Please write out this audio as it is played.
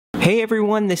Hey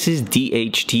everyone, this is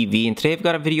DHTV, and today I've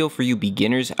got a video for you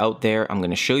beginners out there. I'm going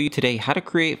to show you today how to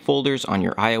create folders on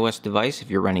your iOS device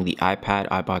if you're running the iPad,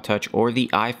 iPod Touch, or the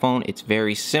iPhone. It's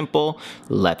very simple.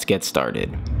 Let's get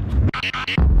started.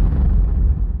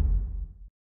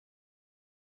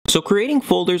 So creating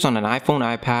folders on an iPhone,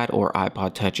 iPad, or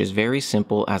iPod Touch is very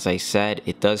simple. As I said,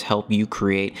 it does help you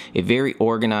create a very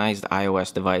organized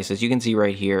iOS device. As you can see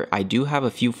right here, I do have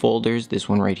a few folders, this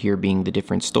one right here being the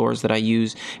different stores that I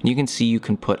use. And you can see you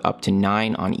can put up to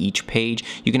 9 on each page.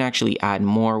 You can actually add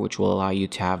more, which will allow you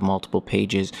to have multiple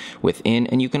pages within,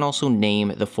 and you can also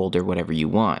name the folder whatever you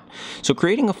want. So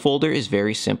creating a folder is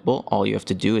very simple. All you have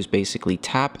to do is basically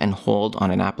tap and hold on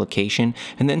an application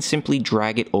and then simply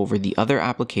drag it over the other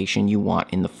application you want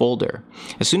in the folder.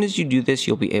 As soon as you do this,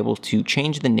 you'll be able to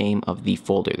change the name of the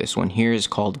folder. This one here is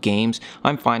called Games.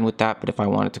 I'm fine with that, but if I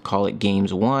wanted to call it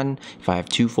Games 1, if I have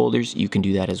 2 folders, you can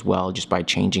do that as well just by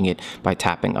changing it by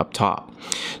tapping up top.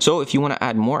 So if you want to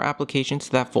add more applications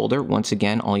to that folder, once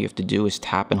again, all you have to do is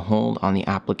tap and hold on the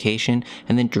application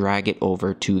and then drag it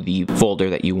over to the folder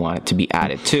that you want it to be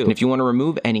added to. And if you want to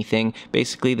remove anything,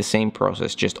 basically the same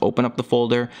process. Just open up the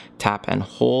folder, tap and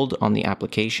hold on the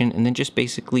application, and then just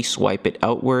basically swipe it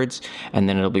outwards, and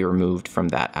then it'll be removed from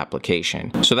that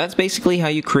application. So that's basically how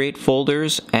you create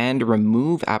folders and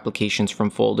remove applications from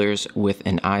folders with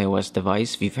an iOS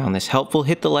device. If you found this helpful,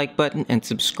 hit the like button and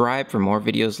subscribe for more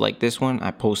videos like this one.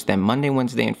 I post them Monday,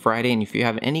 Wednesday, and Friday, and if you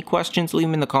have any questions, leave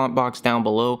them in the comment box down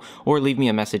below or leave me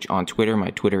a message on Twitter.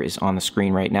 My Twitter is on the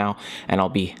screen right now, and I'll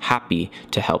be happy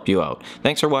to help you out.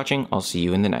 Thanks for watching. I'll see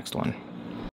you in the next one.